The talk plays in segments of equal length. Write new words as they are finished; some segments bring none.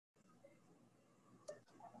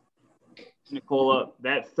Nikola,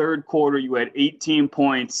 that third quarter, you had 18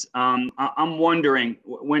 points. I'm wondering,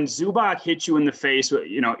 when Zubac hit you in the face,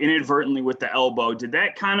 inadvertently with the elbow, did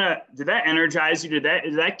that energize you? Did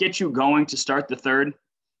that get you going to start the third?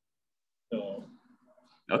 No.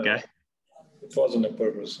 Okay. It wasn't on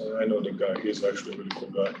purpose. I know the guy. He's actually a really cool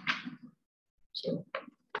guy. So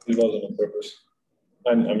it wasn't on purpose.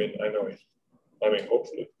 I know it.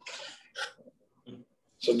 Hopefully.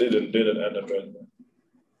 So didn't energize me.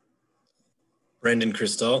 Brendan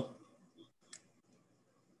Cristal.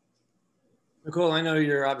 Nicole, I know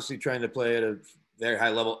you're obviously trying to play at a very high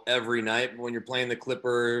level every night, but when you're playing the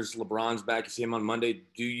Clippers, LeBron's back, you see him on Monday,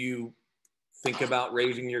 do you think about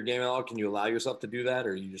raising your game at all? Can you allow yourself to do that,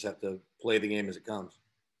 or you just have to play the game as it comes?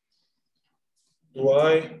 Do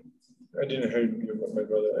I? I didn't hear you, my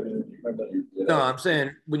brother. I didn't hear that. No, I'm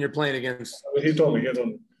saying when you're playing against. He told me.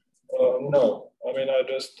 No. I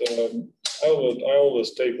just I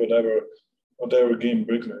always take whatever game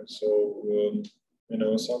brings me. So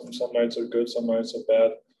some nights are good, some nights are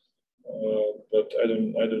bad. But I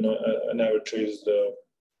never chase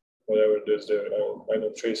whatever it is there. I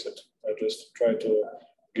don't chase it. I just try to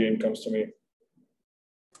game comes to me.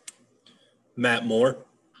 Matt Moore.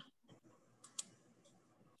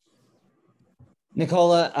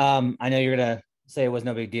 Nikola, I know you're gonna say it was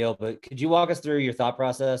no big deal, but could you walk us through your thought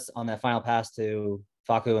process on that final pass to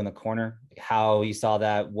Facu in the corner? How you saw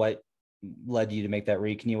that? What led you to make that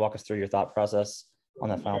read? Can you walk us through your thought process on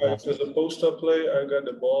that final pass? It was a post-up play. I got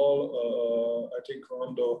the ball. I think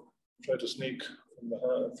Rondo tried to sneak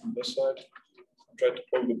from this side. I tried to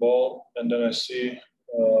poke the ball, and then I see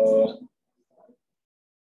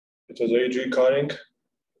it was AG cutting,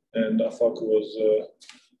 and Facu was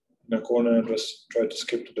in the corner and just tried to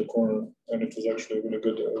skip to the corner, and it was actually a really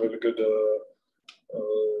good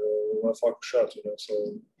Facu shot. So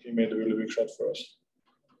he made a really big shot for us.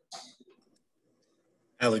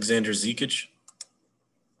 Alexander Zikic.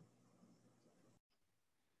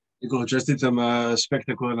 Nikola, čestitam,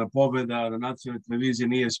 spektakularna pobjeda na nacionalnoj televiziji,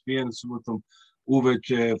 nije ESPN, subotom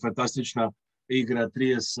uveče, fantastična igra,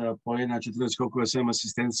 30 poena, 14 skokova, 7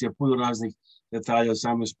 asistencija, puno raznih detalja,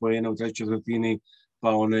 18 poena u trećoj četvrtini, pa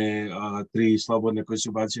one 3 slobodne koje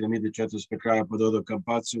su bacili na mid 4 pre kraja, pa dodao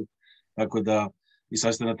Kampacu, tako da i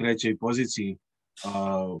sad ste na trećoj poziciji,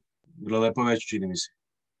 bilo lepo već, čini mi se.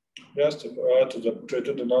 Jeste, eto, za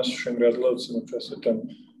početak da našim gledalcima čestitam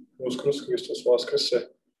Uskrs, Hristos Vaskrse,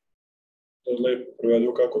 da lepo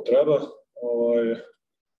provedu kako treba.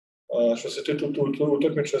 Što se tiče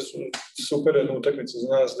utakmice, super jedna utakmica za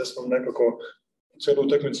nas, gde smo nekako cijelu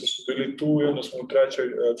utakmicu su bili tu i onda smo u trećoj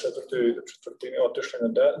četvrtini otišli na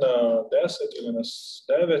 10 ili na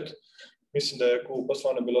 9. Mislim da je klupa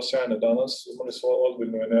stvarno bila sjajna danas, imali su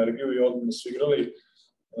ozbiljnu energiju i ozbiljno su igrali.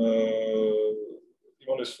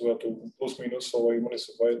 Imali su plus minus, imali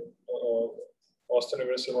su ostane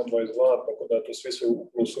versijama 22, tako da to svi su u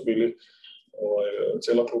plusu bili,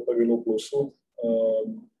 cijela klupa je bila u plusu.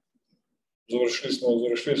 Završili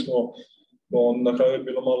smo, na kraju je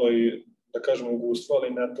bilo malo i, da kažemo, gusto, ali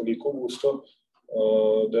ne toliko gusto,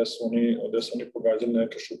 gde su oni pogađali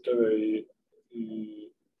neke šuteve i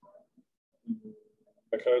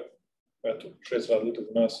na kraju, eto, 6 razlika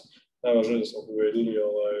za nas, najvažnije da smo pobedili,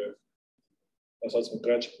 a sad smo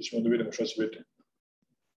treći, pa ćemo da vidimo što će biti.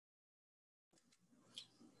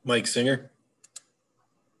 Mike Singer.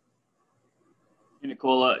 Hey,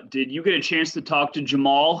 Nikola, did you get a chance to talk to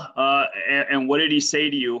Jamal, and what did he say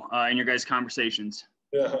to you in your guys' conversations?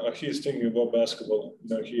 Yeah, he's thinking about basketball.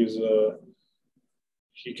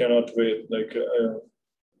 He cannot wait.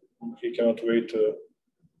 He cannot wait to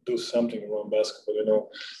do something around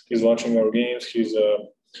basketball. He's watching our games. He's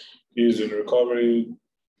in recovery.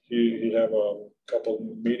 He have a couple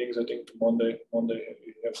meetings. I think Monday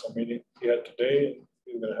he have some meeting. He had today.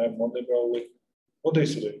 He's gonna have Monday probably. What day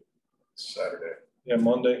is today? Saturday. Yeah,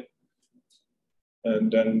 Monday.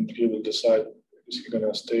 And then he will decide is he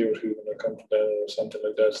gonna stay or he's gonna come to dinner or something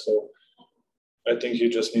like that. So I think he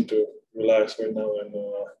just need to relax right now and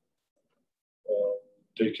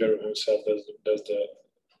take care of himself. That's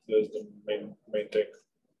the main thing.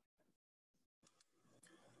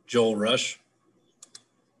 Joel Rush.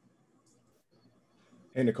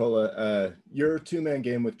 Hey, Nikola, your two-man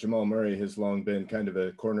game with Jamal Murray has long been kind of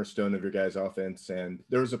a cornerstone of your guys' offense. And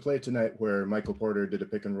there was a play tonight where Michael Porter did a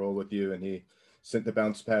pick and roll with you, and he sent the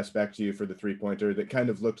bounce pass back to you for the three-pointer that kind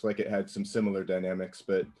of looked like it had some similar dynamics.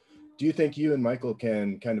 But do you think you and Michael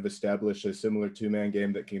can kind of establish a similar two-man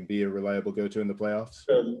game that can be a reliable go-to in the playoffs?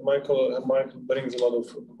 Michael brings a lot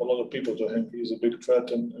of people to him. He's a big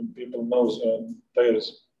threat, and people knows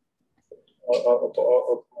players.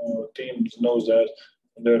 Our team knows that.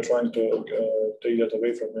 and they're trying to take that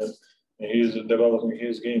away from him. And he's developing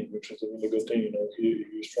his game, which is a really good thing. You know,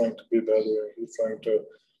 he's trying to be better. He's trying to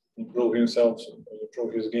improve himself,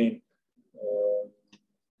 improve his game.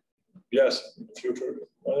 Yes, in the future.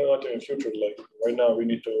 Not in the future. Like right now, we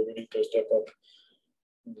need to step up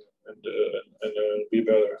and be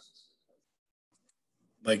better.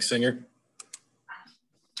 Mike Singer.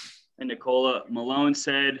 And Nikola, Malone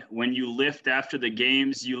said, when you lift after the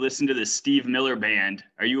games, you listen to the Steve Miller Band.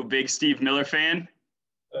 Are you a big Steve Miller fan?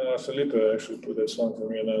 Felipe actually put that song for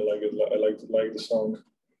me, and I like it. I like the song.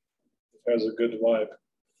 It has a good vibe.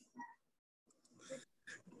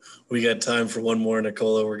 We got time for one more,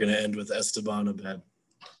 Nikola. We're going to end with Esteban Abad.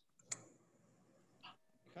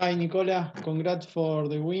 Hi, Nikola. Congrats for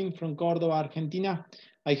the win from Córdoba, Argentina.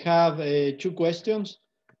 I have 2 questions.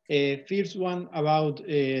 First one about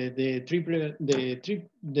the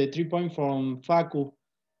 3-point from Facu.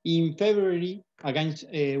 In February against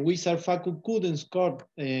Wizard, Facu couldn't score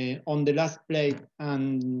on the last play,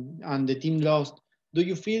 and the team lost. Do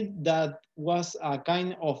you feel that was a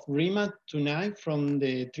kind of rematch tonight from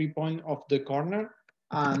the 3-point of the corner?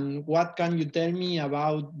 And what can you tell me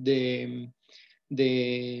about the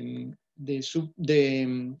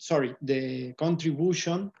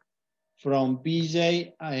contribution from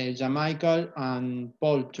PJ, Jamaica, and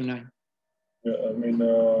Paul tonight? Yeah, I mean,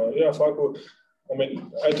 Facu. I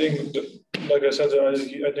mean, I think, like I said, I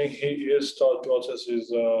think his thought process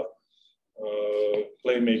is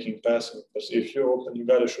playmaking, passing. Because if you're open, you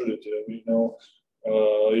gotta shoot it. You know,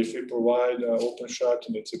 if you provide an open shot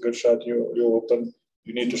and it's a good shot, you're open.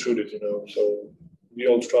 You need to shoot it. You know, so we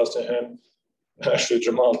all trust in him. Actually,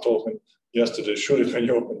 Jamal told him yesterday, shoot it when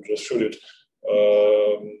you open, just shoot it.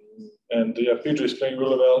 And yeah, Peter is playing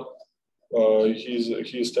really well.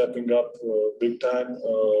 He's stepping up big time.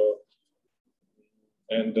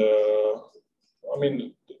 I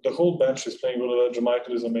mean, the whole bench is playing really well.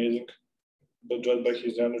 Jamaica is amazing. But just by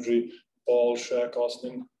his energy, Paul, Shaq,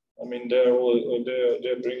 Austin. I mean, they're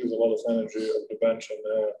bringing a lot of energy of the bench, and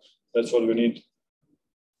that's what we need.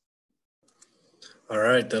 All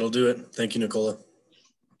right, that'll do it. Thank you, Nikola.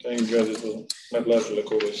 Thank you, guys. It was my pleasure,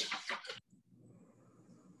 like always.